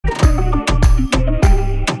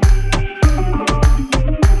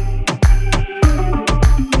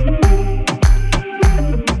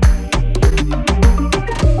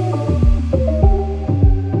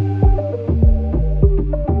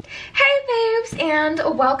and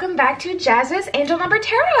welcome back to Jazz's Angel Number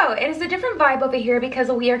Tarot. It is a different vibe over here because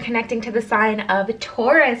we are connecting to the sign of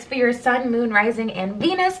Taurus for your sun, moon, rising, and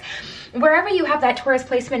Venus, wherever you have that Taurus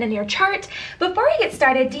placement in your chart. Before we get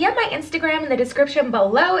started, DM my Instagram in the description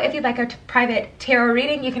below if you'd like a private tarot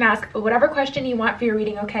reading. You can ask whatever question you want for your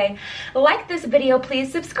reading, okay? Like this video,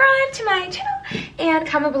 please subscribe to my channel, and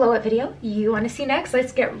comment below what video you want to see next.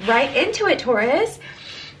 Let's get right into it, Taurus.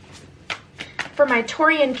 For my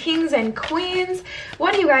Taurian kings and queens,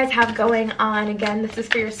 what do you guys have going on? Again, this is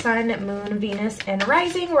for your sun, moon, Venus, and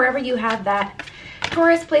rising, wherever you have that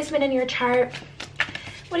Taurus placement in your chart.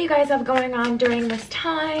 What do you guys have going on during this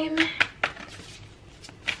time?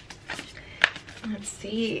 Let's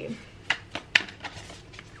see.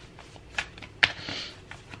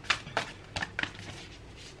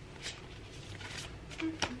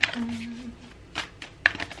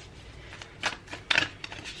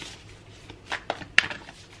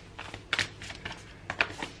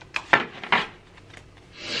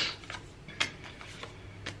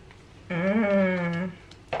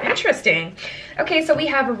 Interesting. Okay, so we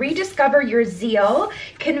have rediscover your zeal,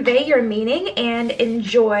 convey your meaning, and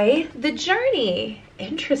enjoy the journey.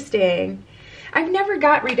 Interesting. I've never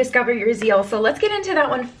got rediscover your zeal, so let's get into that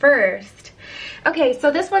one first. Okay, so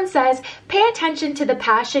this one says, pay attention to the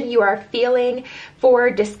passion you are feeling for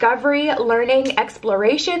discovery, learning,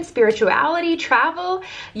 exploration, spirituality, travel,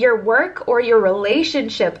 your work, or your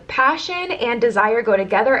relationship. Passion and desire go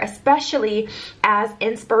together, especially as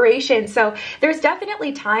inspiration. So there's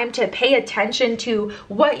definitely time to pay attention to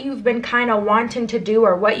what you've been kind of wanting to do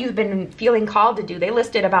or what you've been feeling called to do. They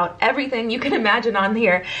listed about everything you can imagine on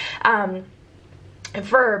here.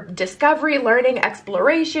 For discovery, learning,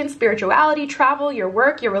 exploration, spirituality, travel, your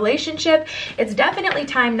work, your relationship. It's definitely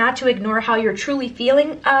time not to ignore how you're truly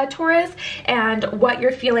feeling, Taurus, and what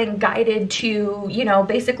you're feeling guided to, you know,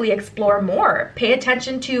 basically explore more. Pay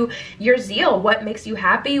attention to your zeal, what makes you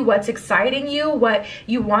happy, what's exciting you, what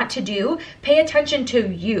you want to do. Pay attention to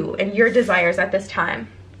you and your desires at this time.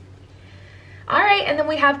 All right, and then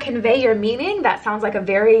we have convey your meaning. That sounds like a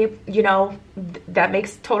very, you know, that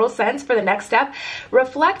makes total sense for the next step.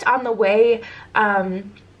 Reflect on the way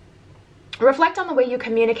you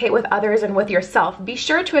communicate with others and with yourself. Be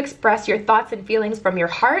sure to express your thoughts and feelings from your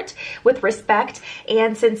heart with respect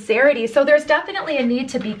and sincerity. So there's definitely a need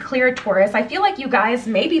to be clear, Taurus. I feel like you guys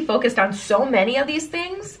may be focused on so many of these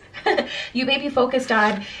things. You may be focused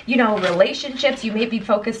on, you know, relationships. You may be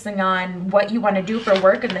focusing on what you want to do for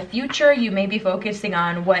work in the future. You may be focusing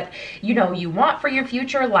on what, you know, you want for your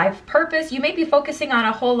future life purpose. You may be focusing on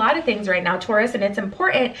a whole lot of things right now, Taurus, and it's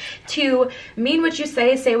important to mean what you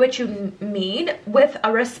say what you mean with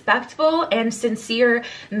a respectful and sincere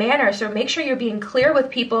manner. So make sure you're being clear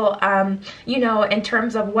with people, you know, in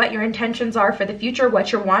terms of what your intentions are for the future,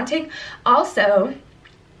 what you're wanting. Also,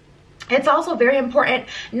 it's also very important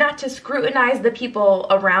not to scrutinize the people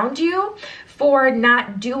around you for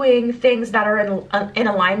not doing things that are in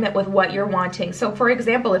alignment with what you're wanting. So for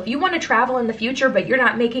example, if you want to travel in the future, but you're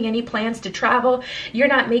not making any plans to travel, you're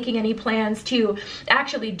not making any plans to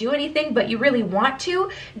actually do anything, but you really want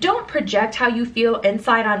to, don't project how you feel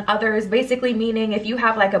inside on others. Basically meaning if you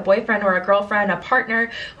have like a boyfriend or a girlfriend, a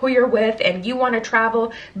partner who you're with, and you want to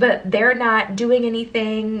travel, but they're not doing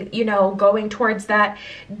anything, you know, going towards that,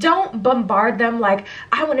 don't bombard them like,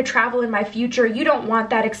 I want to travel in my future, you don't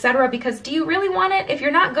want that, etc. Because do you really want it? If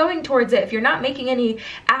you're not going towards it, if you're not making any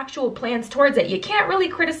actual plans towards it, you can't really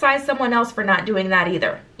criticize someone else for not doing that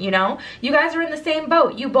either. You know, you guys are in the same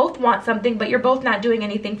boat. You both want something, but you're both not doing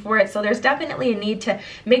anything for it. So there's definitely a need to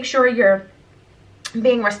make sure you're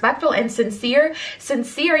being respectful and sincere.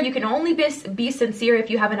 You can only be sincere if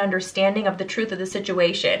you have an understanding of the truth of the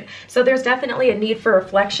situation. So there's definitely a need for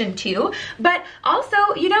reflection too. But also,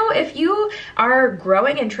 you know, if you are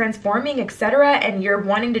growing and transforming, etc., and you're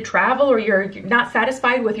wanting to travel, or you're not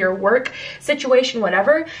satisfied with your work situation,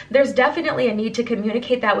 whatever, there's definitely a need to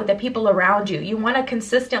communicate that with the people around you. You want to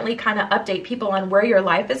consistently kind of update people on where your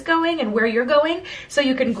life is going and where you're going so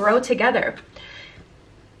you can grow together.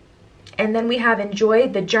 And then we have enjoy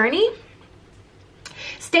the journey.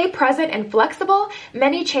 Stay present and flexible.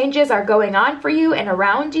 Many changes are going on for you and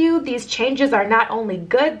around you. These changes are not only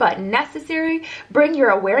good, but necessary. Bring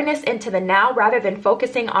your awareness into the now rather than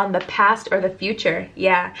focusing on the past or the future.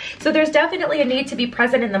 Yeah. So there's definitely a need to be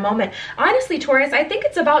present in the moment. Honestly, Taurus, I think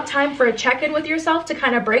it's about time for a check-in with yourself to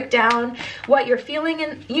kind of break down what you're feeling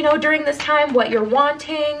and, you know, during this time, what you're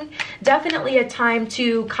wanting. Definitely a time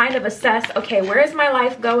to kind of assess, okay, where is my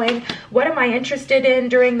life going? What am I interested in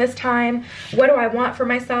during this time? What do I want for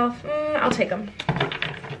myself? I'll take them.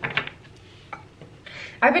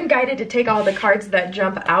 I've been guided to take all the cards that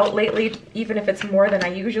jump out lately, even if it's more than I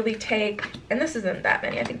usually take. And this isn't that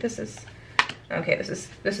many. I think this is, okay, this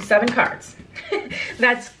is 7 cards.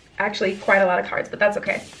 That's actually quite a lot of cards, but that's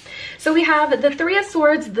okay. So we have the 3 of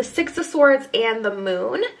Swords, the 6 of Swords, and the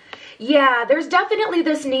Moon. Yeah, there's definitely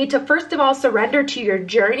this need to, first of all, surrender to your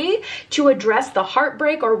journey, to address the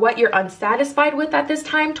heartbreak or what you're unsatisfied with at this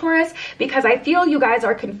time, Taurus, because I feel you guys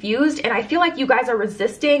are confused, and I feel like you guys are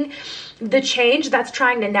resisting the change that's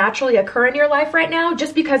trying to naturally occur in your life right now,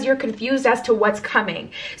 just because you're confused as to what's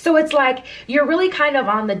coming. So it's like you're really kind of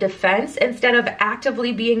on the defense instead of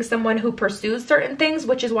actively being someone who pursues certain things,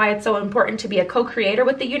 which is why it's so important to be a co-creator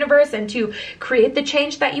with the universe and to create the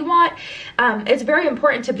change that you want. It's very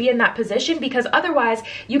important to be in that position, because otherwise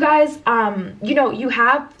you guys, you know, you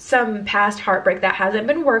have some past heartbreak that hasn't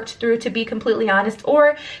been worked through, to be completely honest,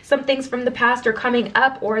 or some things from the past are coming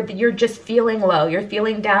up, or you're just feeling low, you're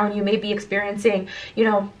feeling down, you may be experiencing, you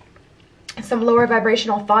know, some lower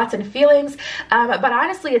vibrational thoughts and feelings, but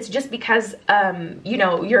honestly it's just because you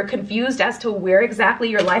know, you're confused as to where exactly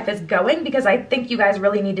your life is going, because I think you guys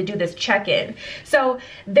really need to do this check-in. So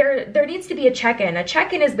there needs to be a check-in. A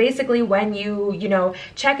check-in is basically when you know,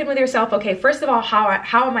 check in with yourself. Okay, first of all,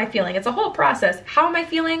 how am I feeling? It's a whole process. How am I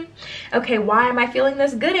feeling? Okay, why am I feeling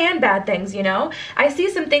this? Good and bad things, you know. I see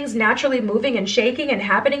some things naturally moving and shaking and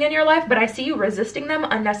happening in your life, but I see you resisting them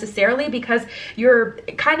unnecessarily because you're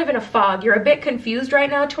kind of in a fog. You're a bit confused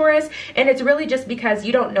right now, Taurus, and it's really just because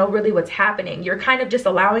you don't know really what's happening. You're kind of just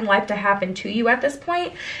allowing life to happen to you at this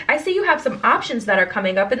point. I see you have some options that are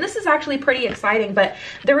coming up, and this is actually pretty exciting, but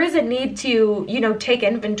there is a need to, you know, take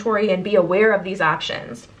inventory and be aware of these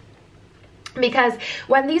options. Because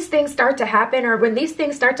when these things start to happen, or when these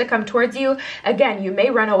things start to come towards you, again, you may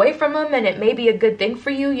run away from them and it may be a good thing for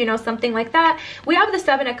you, you know, something like that. We have the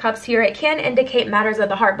 7 of Cups here. It can indicate matters of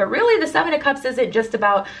the heart, but really the 7 of Cups isn't just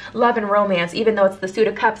about love and romance, even though it's the suit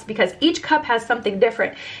of cups, because each cup has something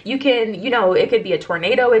different. You can, you know, it could be a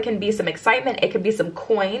tornado, it can be some excitement, it could be some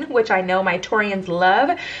coin, which I know my Taurians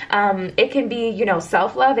love. It can be, you know,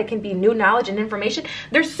 self-love, it can be new knowledge and information.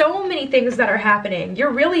 There's so many things that are happening.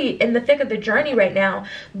 You're really in the thick of the journey right now,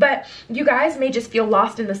 but you guys may just feel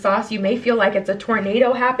lost in the sauce. You may feel like it's a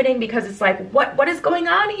tornado happening, because it's like, what is going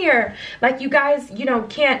on here? Like, you guys, you know,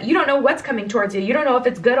 you don't know what's coming towards you. You don't know if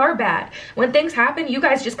it's good or bad. When things happen, you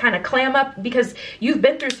guys just kind of clam up, because you've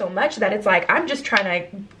been through so much that it's like, I'm just trying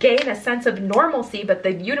to gain a sense of normalcy, but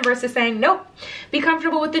the universe is saying, nope, be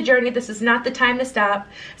comfortable with the journey. This is not the time to stop.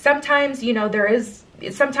 Sometimes, you know,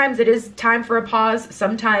 sometimes it is time for a pause.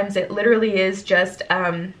 Sometimes it literally is just,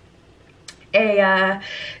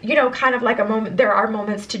 you know, kind of like a moment. There are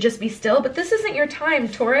moments to just be still, but this isn't your time,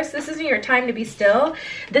 Taurus. This isn't your time to be still.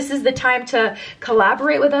 This is the time to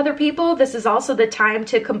collaborate with other people. This is also the time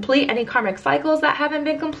to complete any karmic cycles that haven't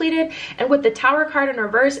been completed. And with the Tower card in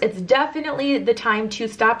reverse, it's definitely the time to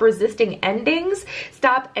stop resisting endings,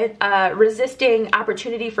 stop resisting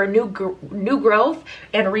opportunity for new growth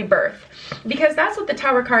and rebirth, because that's what the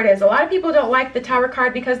Tower card is. A lot of people don't like the Tower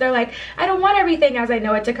card because they're like, I don't want everything as I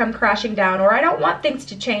know it to come crashing down, or I don't want things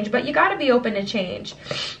to change. But you got to be open to change.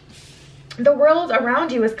 The world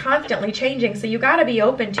around you is constantly changing, so you got to be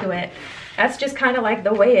open to it. That's just kind of like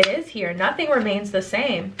the way it is here. Nothing remains the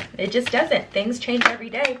same. It just doesn't. Things change every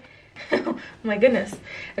day. Oh my goodness.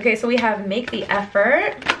 Okay, so we have make the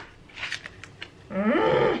effort.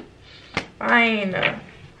 Fine.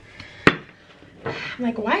 I'm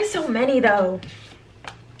like, why so many though?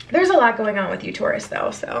 There's a lot going on with you, Taurus, though,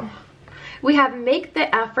 so. We have make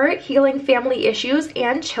the effort, healing family issues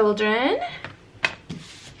and children.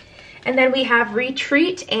 And then we have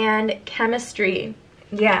retreat and chemistry.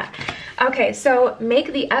 Yeah. Okay, so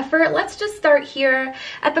make the effort. Let's just start here.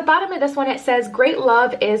 At the bottom of this one, it says, great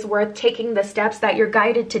love is worth taking the steps that you're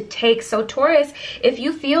guided to take. So Taurus, if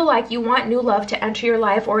you feel like you want new love to enter your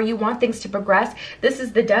life, or you want things to progress, this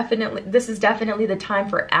is definitely the time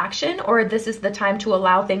for action, or this is the time to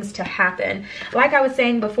allow things to happen. Like I was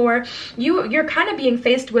saying before, you're kind of being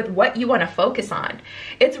faced with what you want to focus on.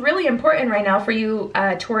 It's really important right now for you,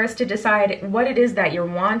 Taurus, to decide what it is that you're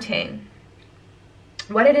wanting.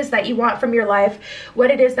 What it is that you want from your life,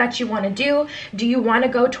 what it is that you want to do. Do you want to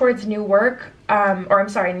go towards new work,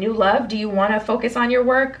 new love? Do you want to focus on your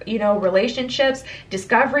work, you know, relationships,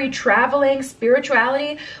 discovery, traveling,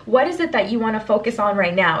 spirituality? What is it that you want to focus on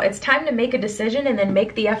right now? It's time to make a decision and then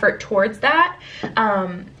make the effort towards that.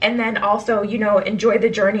 And then also, you know, enjoy the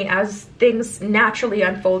journey as things naturally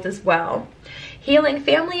unfold as well. Healing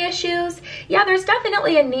family issues. Yeah, there's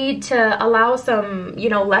definitely a need to allow some, you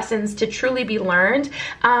know, lessons to truly be learned.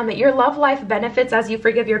 Your love life benefits as you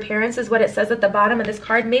forgive your parents is what it says at the bottom of this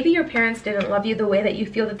card. Maybe your parents didn't love you the way that you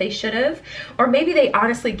feel that they should have, or maybe they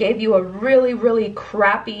honestly gave you a really, really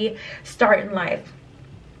crappy start in life.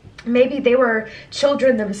 Maybe they were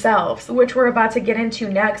children themselves, which we're about to get into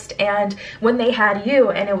next, and when they had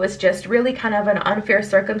you and it was just really kind of an unfair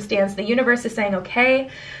circumstance, the universe is saying,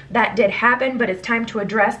 okay, that did happen, but it's time to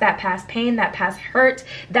address that past pain, that past hurt,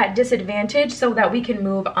 that disadvantage, so that we can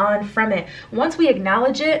move on from it. Once we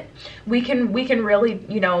acknowledge it, we can really,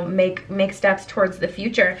 you know, make steps towards the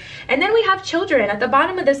future. And then we have children. At the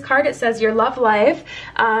bottom of this card, it says your love life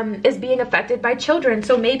is being affected by children.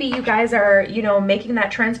 So maybe you guys are, you know, making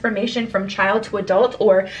that transformation from child to adult,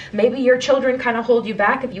 or maybe your children kind of hold you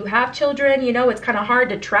back. If you have children, you know, it's kind of hard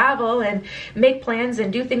to travel and make plans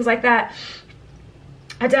and do things like that.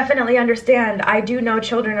 I definitely understand. I do know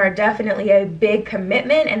children are definitely a big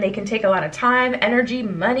commitment, and they can take a lot of time, energy,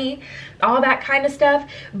 money, all that kind of stuff.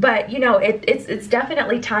 But you know, it's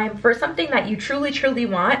definitely time for something that you truly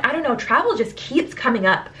want. I don't know, travel just keeps coming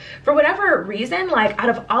up for whatever reason. Like,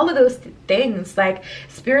 out of all of those things, like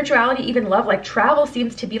spirituality, even love, like travel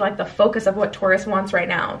seems to be like the focus of what Taurus wants right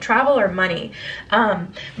now, travel or money.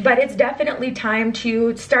 But it's definitely time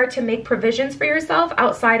to start to make provisions for yourself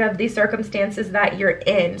outside of the circumstances that you're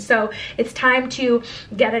in. So it's time to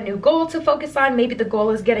get a new goal to focus on. Maybe the goal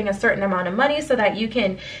is getting a certain amount of money so that you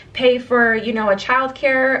can pay for, you know, a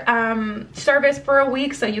childcare service for a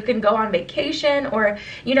week so you can go on vacation. Or,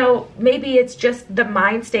 you know, maybe it's just the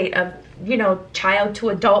mind state of, you know, child to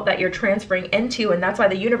adult that you're transferring into, and that's why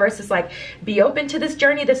the universe is like, be open to this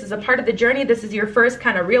journey. This is a part of the journey. This is your first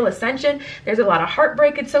kind of real ascension. There's a lot of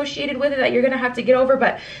heartbreak associated with it that you're gonna have to get over.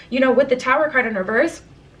 But you know, with the Tower card in reverse,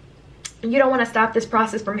 you don't want to stop this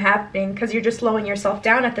process from happening because you're just slowing yourself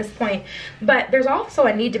down at this point. But there's also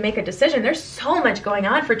a need to make a decision. There's so much going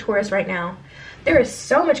on for Taurus right now. There is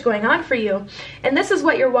so much going on for you. And this is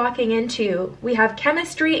what you're walking into. We have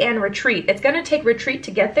chemistry and retreat. It's going to take retreat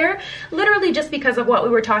to get there, literally just because of what we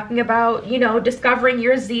were talking about, you know, discovering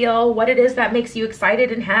your zeal, what it is that makes you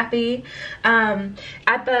excited and happy.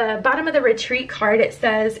 At the bottom of the retreat card, it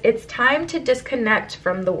says, it's time to disconnect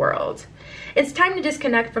from the world. It's time to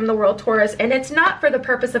disconnect from the world, Taurus, and it's not for the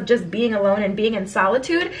purpose of just being alone and being in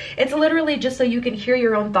solitude. It's literally just so you can hear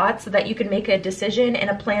your own thoughts so that you can make a decision and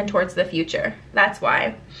a plan towards the future. That's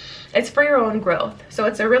why. It's for your own growth. So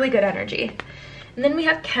it's a really good energy. And then we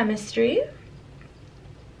have chemistry.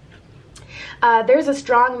 There's a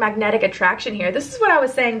strong magnetic attraction here. This is what I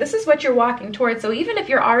was saying. This is what you're walking towards. So even if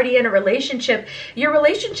you're already in a relationship, your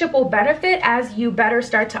relationship will benefit as you better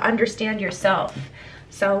start to understand yourself.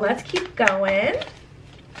 So let's keep going.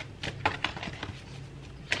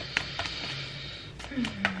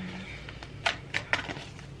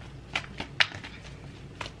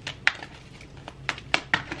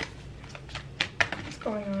 What's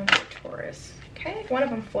going on for Taurus? Okay, one of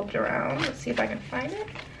them flipped around. Let's see if I can find it.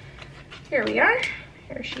 Here we are.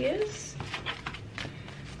 Here she is.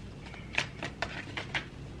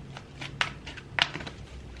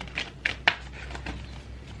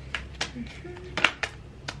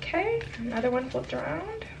 Okay, another one flipped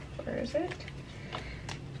around. Where is it?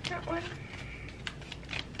 That one.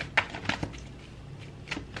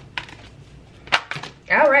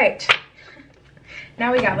 All right.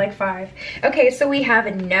 Now we got like 5. Okay, so we have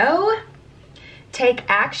a no, take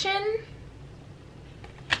action,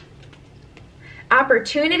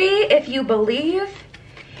 opportunity if you believe,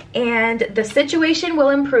 and the situation will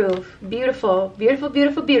improve. Beautiful, beautiful,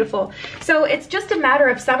 beautiful, beautiful. So it's just a matter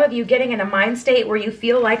of some of you getting in a mind state where you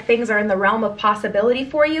feel like things are in the realm of possibility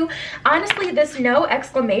for you. Honestly, this no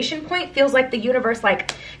exclamation point feels like the universe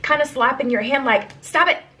like kind of slapping your hand like, stop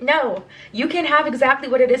it. No, you can have exactly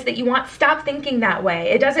what it is that you want. Stop thinking that way.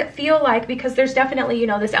 It doesn't feel like, because there's definitely, you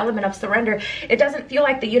know, this element of surrender. It doesn't feel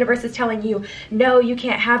like the universe is telling you, no, you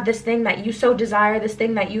can't have this thing that you so desire, this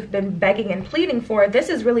thing that you've been begging and pleading for. This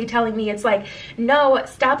is really telling me, it's like, no,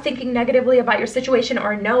 stop thinking negatively about your situation,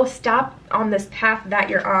 or no, stop on this path that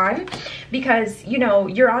you're on, because, you know,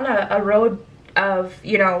 you're on a road of,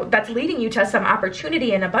 you know, that's leading you to some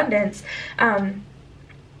opportunity and abundance.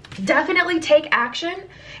 Definitely take action,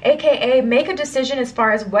 aka make a decision as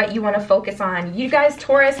far as what you want to focus on. You guys,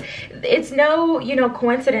 Taurus, it's no, you know,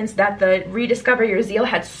 coincidence that the Rediscover Your Zeal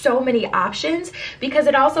had so many options, because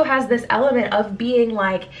it also has this element of being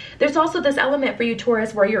like, there's also this element for you,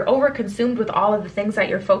 Taurus, where you're overconsumed with all of the things that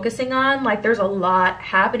you're focusing on. Like, there's a lot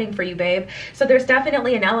happening for you, babe. So there's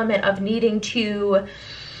definitely an element of needing to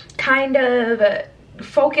kind of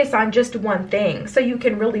focus on just one thing so you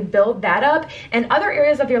can really build that up, and other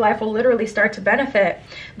areas of your life will literally start to benefit.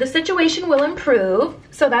 The situation will improve,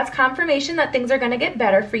 so that's confirmation that things are going to get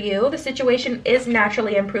better for you. The situation is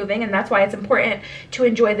naturally improving, and that's why it's important to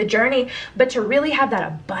enjoy the journey. But to really have that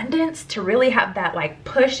abundance, to really have that like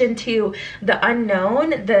push into the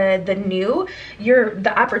unknown, the new,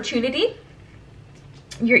 the opportunity,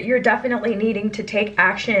 you're definitely needing to take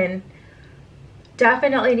action.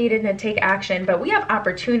 Definitely needed to take action. But we have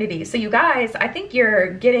opportunity. So you guys, I think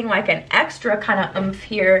you're getting like an extra kind of oomph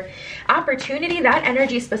here. Opportunity, that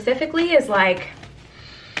energy specifically is like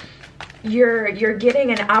you're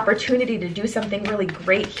getting an opportunity to do something really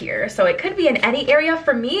great here. So it could be in any area.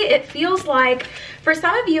 For me, it feels like for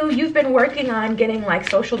some of you, you've been working on getting like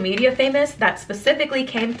social media famous. That specifically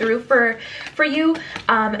came through for you.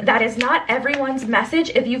 That is not everyone's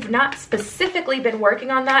message. If you've not specifically been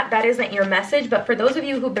working on that, that isn't your message. But for those of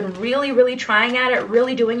you who've been really, really trying at it,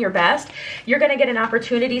 really doing your best, you're going to get an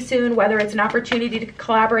opportunity soon, whether it's an opportunity to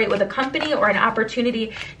collaborate with a company or an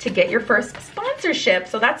opportunity to get your first sponsorship.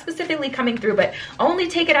 So that's specifically coming through, but only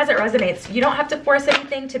take it as it resonates. You don't have to force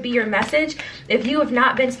anything to be your message. If you have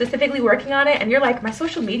not been specifically working on it and you're like, my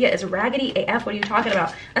social media is raggedy AF, what are you talking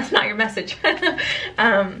about? That's not your message.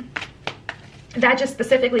 That just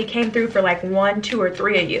specifically came through for like 1, 2, or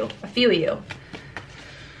 3 of you, a few of you.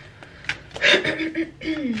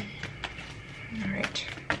 All right.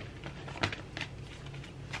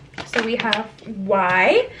 So we have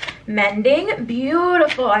Y, mending,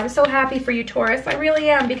 beautiful. I'm so happy for you, Taurus. I really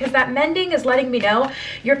am, because that mending is letting me know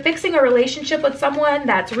you're fixing a relationship with someone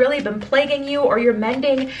that's really been plaguing you, or you're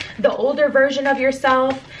mending the older version of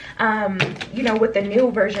yourself, you know, with the new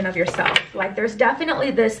version of yourself. Like there's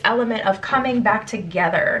definitely this element of coming back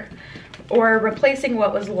together or replacing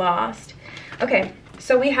what was lost. Okay,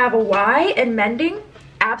 so we have a Y and mending.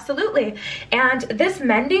 Absolutely. And this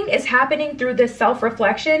mending is happening through this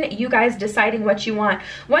self-reflection, you guys deciding what you want.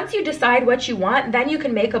 Once you decide what you want, then you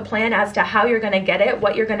can make a plan as to how you're going to get it,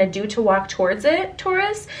 what you're going to do to walk towards it,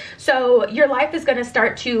 Taurus. So your life is going to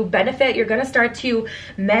start to benefit. You're going to start to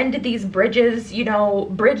mend these bridges, you know,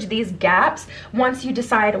 bridge these gaps once you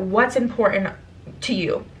decide what's important to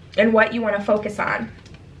you and what you want to focus on.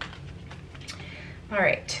 All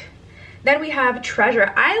right. Then we have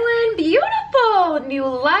Treasure Island, beautiful, new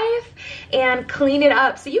life, and clean it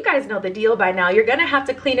up. So you guys know the deal by now. You're gonna have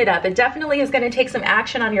to clean it up. It definitely is gonna take some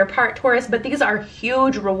action on your part, Taurus, but these are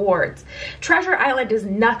huge rewards. Treasure Island is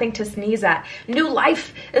nothing to sneeze at. New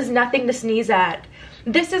life is nothing to sneeze at.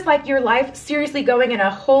 This is like your life seriously going in a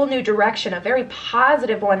whole new direction, a very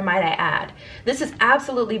positive one, might I add. This is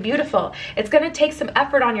absolutely beautiful. It's going to take some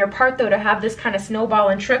effort on your part, though, to have this kind of snowball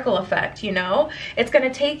and trickle effect, you know? It's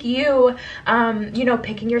going to take you, you know,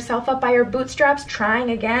 picking yourself up by your bootstraps, trying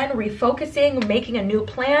again, refocusing, making a new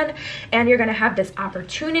plan, and you're going to have this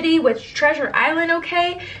opportunity with Treasure Island,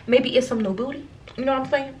 okay? Maybe it's some new booty. You know what I'm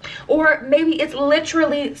saying? Or maybe it's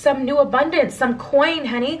literally some new abundance, some coin,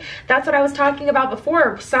 honey. That's what I was talking about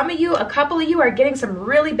before. Some of you, a couple of you are getting some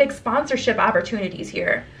really big sponsorship opportunities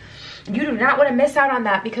here. You do not want to miss out on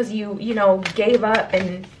that because you know, gave up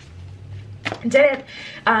and didn't,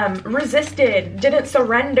 resisted, didn't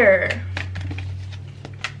surrender.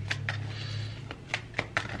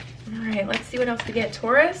 All right, let's see what else we get,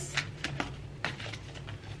 Taurus.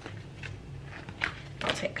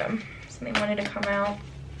 I'll take them. They wanted to come out.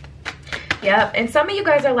 Yep. And some of you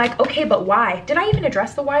guys are like, okay, but why? Did I even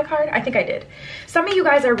address the why card? I think I did. Some of you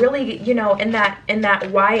guys are really, you know, in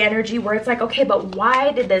that why energy where it's like, okay, but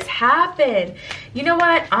why did this happen? You know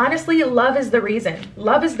what? Honestly, love is the reason.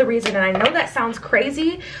 Love is the reason. And I know that sounds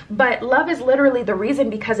crazy, but love is literally the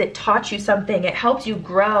reason because it taught you something. It helped you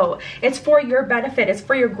grow. It's for your benefit. It's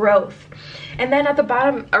for your growth. And then at the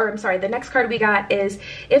bottom, or I'm sorry, the next card we got is,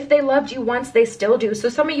 if they loved you once, they still do. So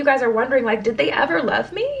some of you guys are wondering, like, did they ever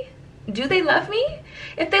love me? Do they love me?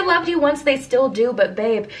 If they loved you once, they still do. But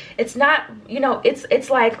babe, it's not, you know, it's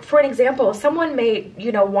like, for an example, someone may,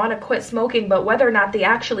 you know, want to quit smoking, but whether or not they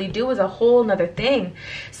actually do is a whole nother thing.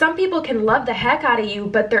 Some people can love the heck out of you,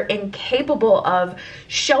 but they're incapable of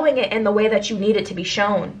showing it in the way that you need it to be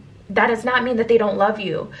shown. That does not mean that they don't love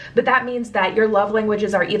you, but that means that your love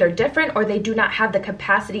languages are either different or they do not have the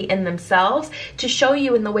capacity in themselves to show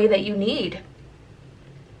you in the way that you need.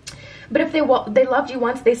 But if they loved you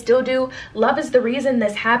once, they still do. Love is the reason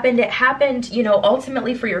this happened. It happened, you know,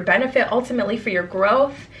 ultimately for your benefit, ultimately for your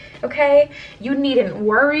growth, okay? You needn't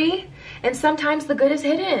worry. And sometimes the good is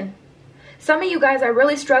hidden. Some of you guys are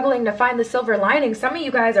really struggling to find the silver lining. Some of you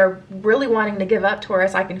guys are really wanting to give up,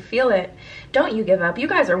 Taurus. I can feel it. Don't you give up. You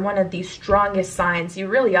guys are one of the strongest signs. You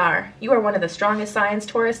really are. You are one of the strongest signs,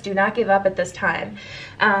 Taurus. Do not give up at this time.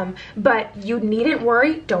 But you needn't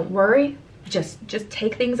worry. Don't worry. Just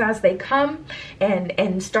take things as they come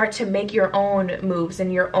and start to make your own moves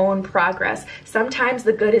and your own progress. Sometimes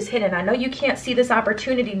the good is hidden. I know you can't see this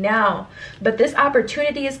opportunity now, but this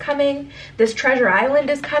opportunity is coming. This treasure island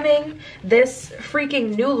is coming. This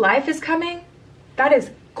freaking new life is coming. That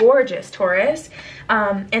is gorgeous, Taurus.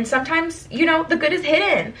 And sometimes, you know, the good is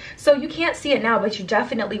hidden. So you can't see it now, but you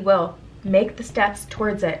definitely will. Make the steps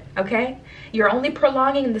towards it, okay? You're only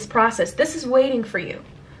prolonging this process. This is waiting for you.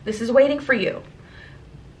 This is waiting for you.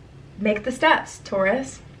 Make the steps,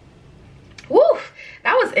 Taurus. Woof,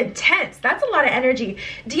 that was intense. That's a lot of energy.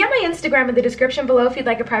 DM my Instagram in the description below if you'd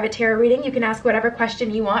like a private tarot reading. You can ask whatever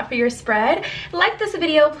question you want for your spread. Like this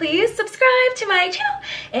video, please. Subscribe to my channel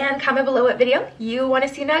and comment below what video you want to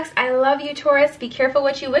see next. I love you, Taurus. Be careful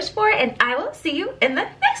what you wish for, and I will see you in the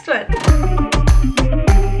next one.